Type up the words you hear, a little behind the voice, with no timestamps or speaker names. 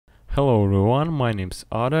Hello everyone, my name's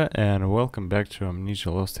Ader and welcome back to Amnesia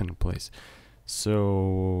Lost in Place.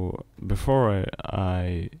 So, before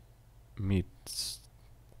I meet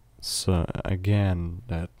again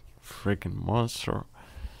that freaking monster,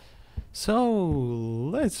 so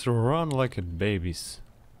let's run like a babies.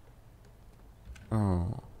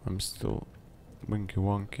 Oh, I'm still winky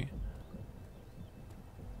wonky.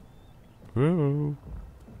 Whoa.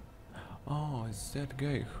 Oh, it's that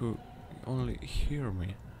guy who only hear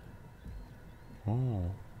me. Oh,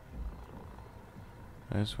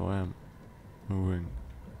 that's why I'm moving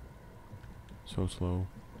so slow.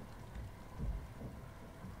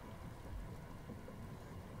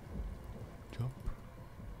 Jump.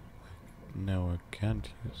 No, I can't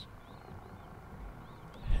use.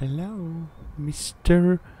 Hello,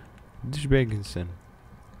 Mr. Dishbaginson.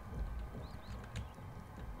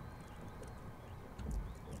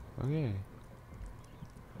 Okay.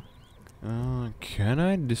 Can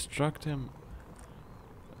I distract him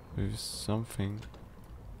with something?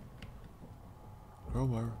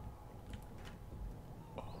 Over.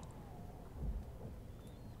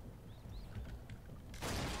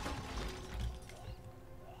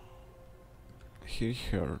 He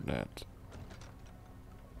heard that.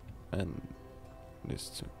 And this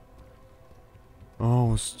too.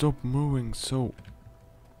 Oh, stop moving so.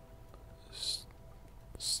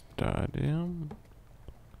 Stadium?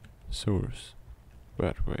 Source.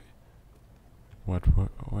 That way. What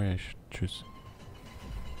way I should choose?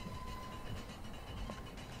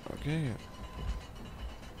 Okay.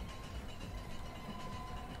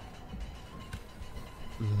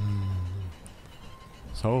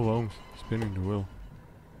 So long spinning the wheel.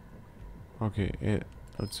 Okay,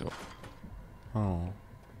 let's go. Oh.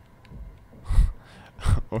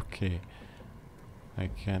 Okay. I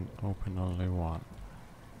can open only one.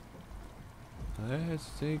 Let's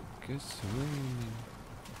take a swing.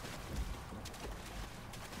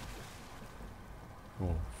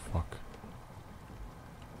 Oh, fuck.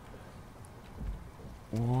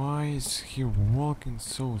 Why is he walking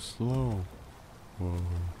so slow? Whoa.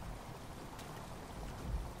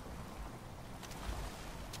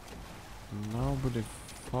 Nobody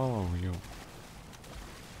follow you.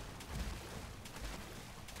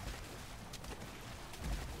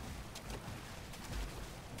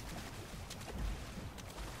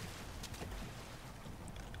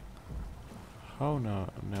 How now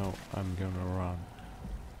I'm gonna run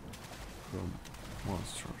from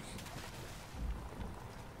monsters?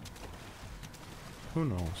 Who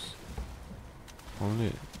knows?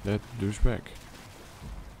 Only that douchebag.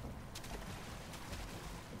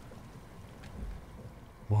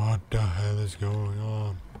 What the hell is going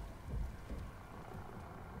on?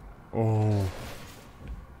 Oh.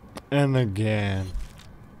 And again.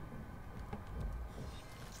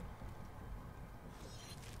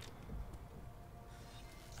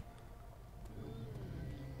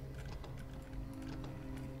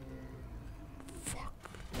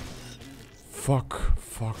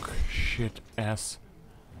 Fuck, shit, ass.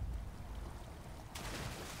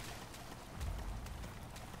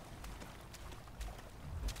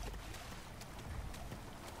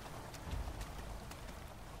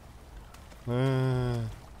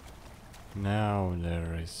 Now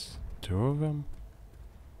there is two of them.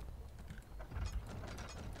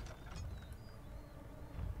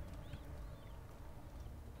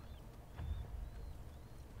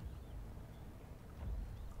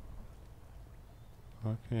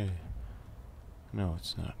 Okay. No,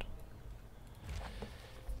 it's not.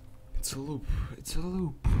 It's a loop. It's a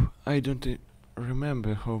loop. I don't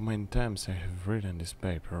remember how many times I have written this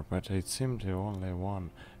paper, but it seemed the only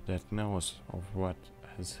one that knows of what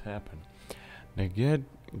has happened. The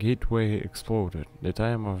gateway exploded. The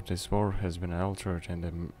time of this war has been altered in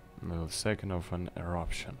the millisecond of an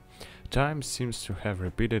eruption. Time seems to have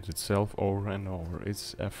repeated itself over and over.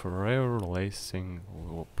 It's a forever-lasting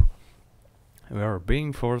loop. We are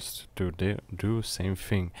being forced to do same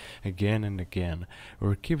thing again and again.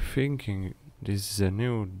 We keep thinking this is a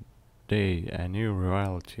new day, a new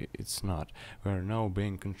reality. It's not. We are now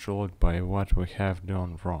being controlled by what we have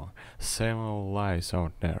done wrong. Samuel lies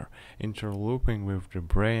out there, interlooping with the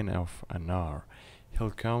brain of Anar.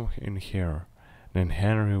 He'll come in here, then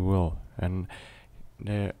Henry will, and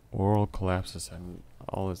the world collapses and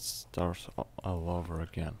all it starts all over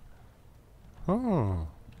again. Oh.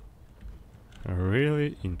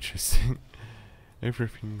 Really interesting.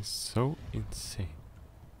 Everything's so insane.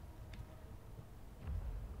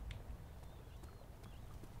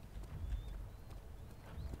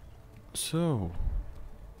 So,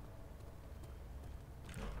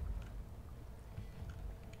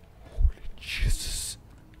 holy Jesus.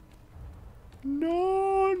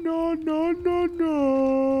 No, no, Oh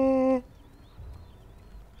no!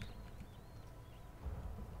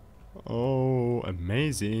 Oh,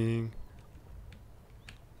 amazing!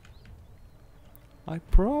 I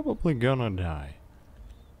probably gonna die.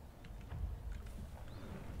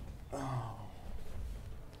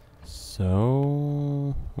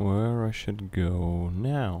 So, where I should go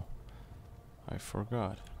now? I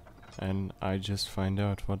forgot. And I just find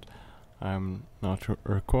out what I'm not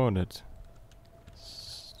recorded.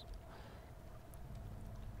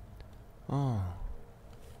 Oh.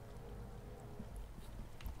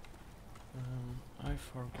 I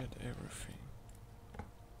forget everything.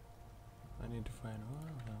 I need to find.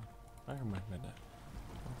 Oh, I remember that.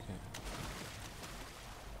 Okay.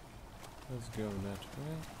 Let's go that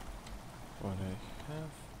way. What I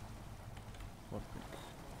have. What pick?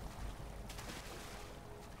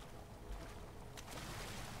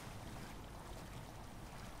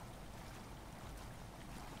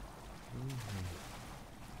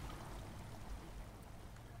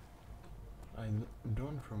 I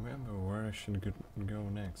don't remember where I should go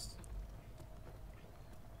next.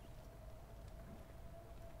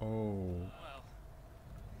 Oh. Well,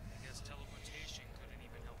 I guess teleportation couldn't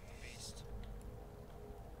even help the beast.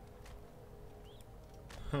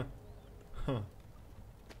 Huh.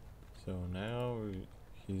 So now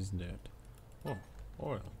he's dead. Oh,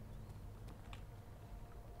 oil.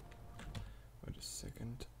 Wait a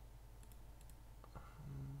second.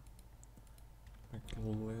 Make it a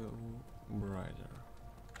little brighter.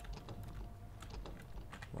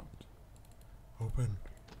 Locked. Open.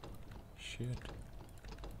 Shit.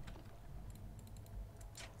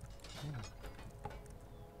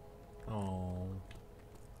 Oh.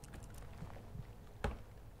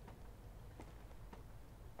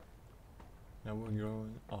 Now we're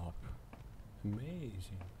going up.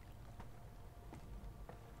 Amazing.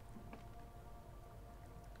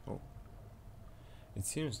 Oh. It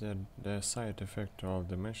seems that the side effect of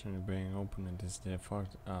the mission being opened is the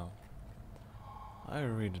fact. Oh. I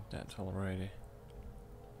read that already.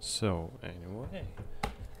 So, anyway.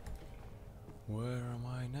 Where am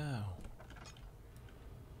I now?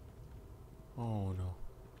 Oh no.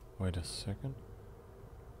 Wait a second.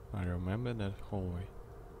 I remember that hallway.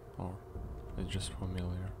 Or it's just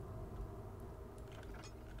familiar.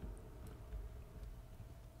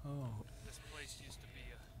 Oh. This place used to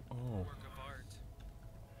be a Oh. work of art.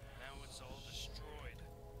 Now it's all destroyed.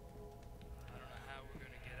 I don't know how we're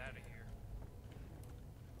gonna get out of here.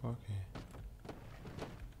 Okay.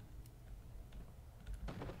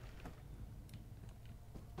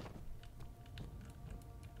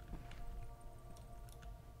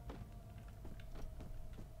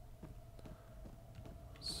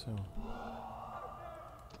 So.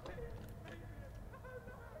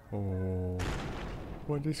 Oh.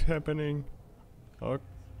 What is happening? Oh.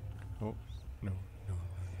 Oh. No. No. No.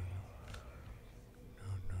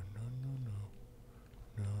 No. No. No. No.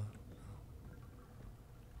 No. No.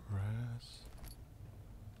 Rest.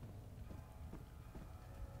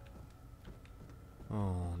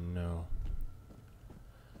 Oh no.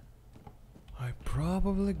 I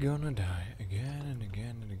probably gonna die again and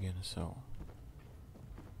again and again, so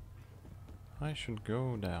I should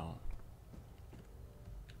go down.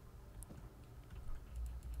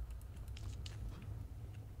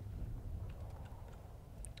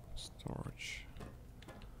 Storage.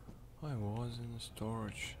 I was in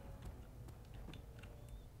storage.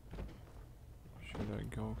 Should I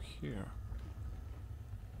go here?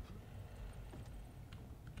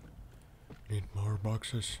 Need more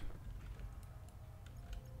boxes.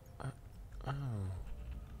 Oh.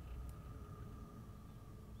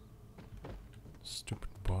 Stupid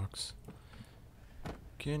box.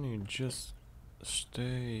 Can you just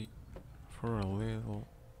stay for a little?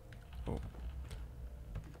 Oh.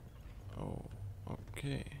 Oh,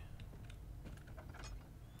 okay.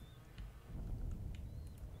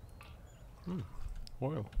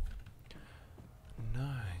 Oil.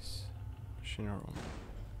 Nice. Machinery room.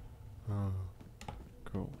 Oh,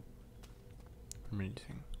 cool.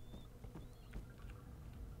 Amazing.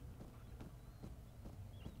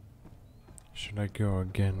 Should I go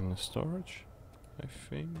again in the storage? I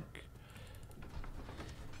think.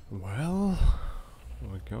 Well,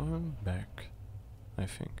 we're going back, I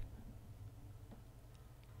think.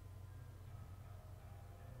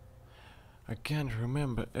 I can't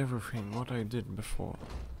remember everything what I did before.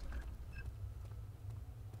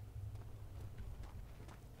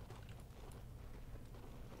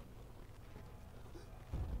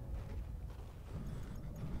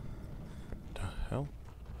 The hell?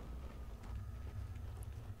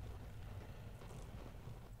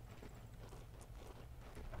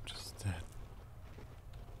 Just that.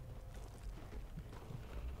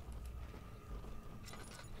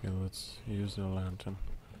 let's use the lantern.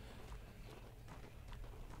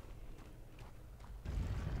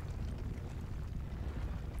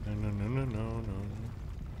 No, no, no, no, no, no.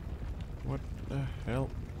 What the hell?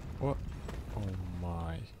 What? Oh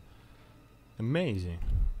my. Amazing.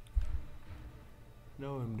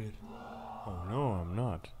 No, I'm dead. Oh no, I'm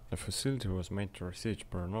not. The facility was made to research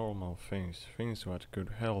paranormal things, things that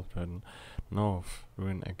could help the North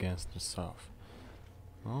win against the South.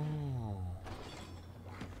 Oh.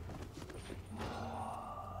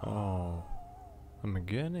 Oh. I'm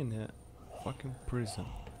again in a fucking prison.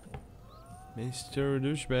 Mr.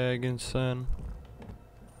 Douchebag and son.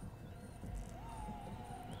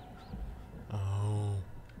 Oh.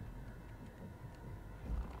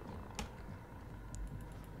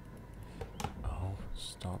 Oh,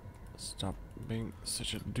 stop. Stop being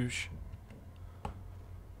such a douche.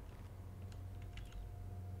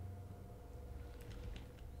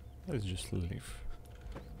 Let's just leave.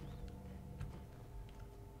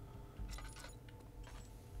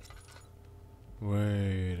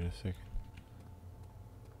 Wait a second.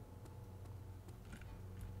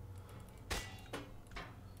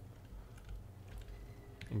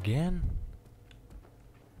 Again?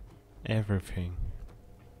 Everything.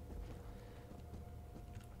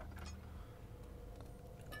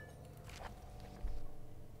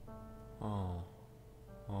 Oh.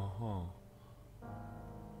 Uh-huh.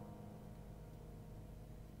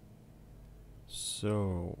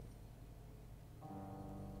 So...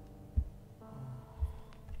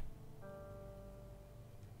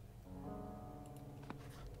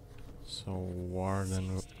 So Warden...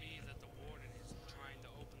 Seems to me that the warden is trying to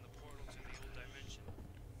open the portal to the old dimension.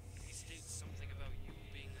 He states something about you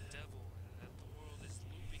being the devil and that the world is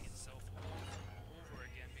looping itself over and over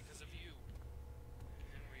again because of you.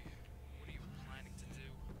 Henry, what are you planning to do?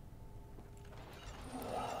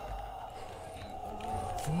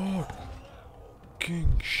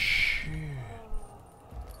 Fucking shit.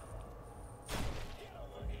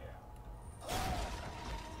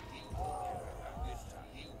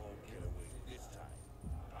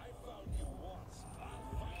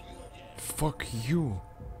 Fuck you.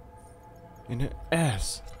 In the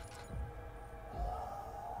ass.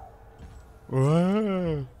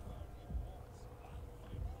 Whoa.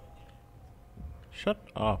 Shut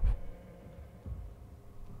up.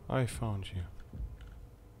 I found you.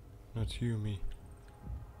 Not you, me.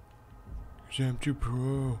 'Cause I'm too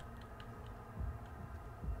pro.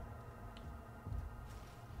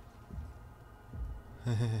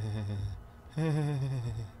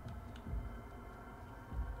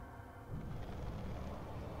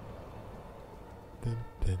 Dun,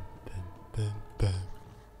 dun, dun, dun, dun.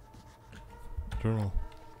 Journal.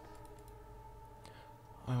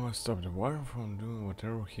 I must stop the warden from doing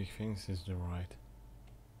whatever he thinks is the right.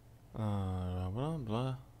 Blah blah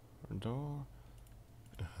blah. Door.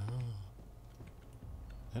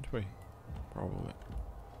 That way, probably.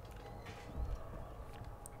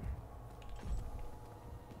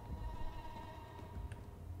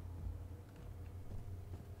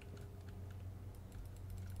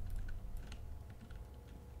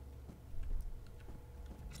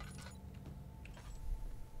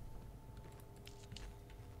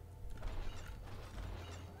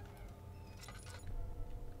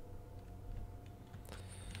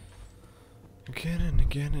 Again and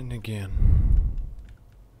again and again.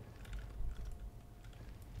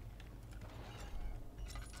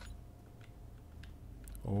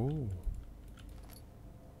 Oh,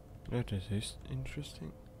 that is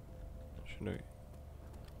interesting. Should I?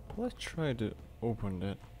 Let's try to open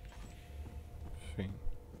that thing.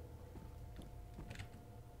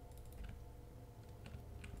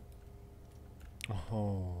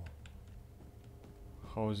 Oh,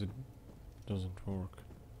 how is it? Doesn't work.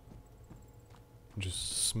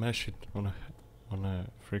 Just smash it on a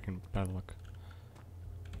freaking padlock.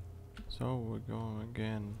 So we're going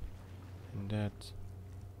again in that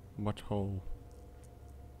butthole,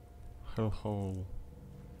 hellhole,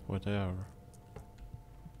 whatever.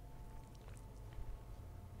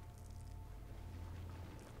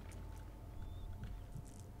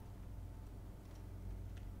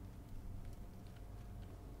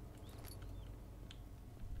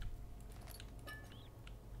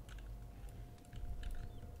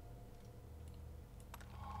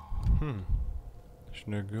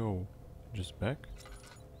 Should I go just back?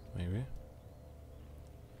 Maybe.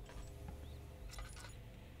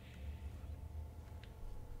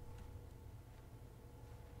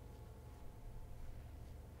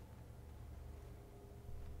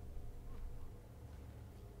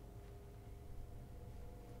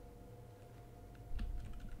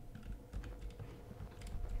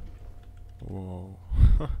 Whoa.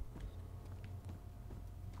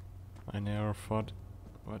 I never thought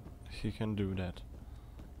what he can do that.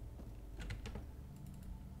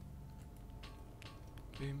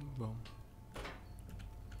 Bim bom.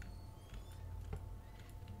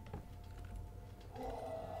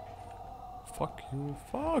 Fuck you,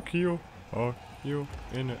 fuck you, fuck you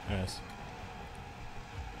in the ass.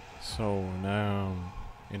 So now I'm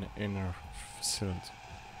in the inner facility.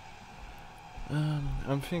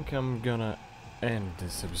 I think I'm gonna end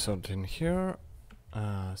this episode in here.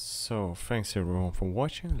 So thanks everyone for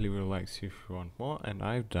watching. Leave a like if you want more, and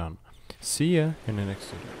I've done. See ya in the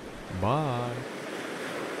next video. Bye.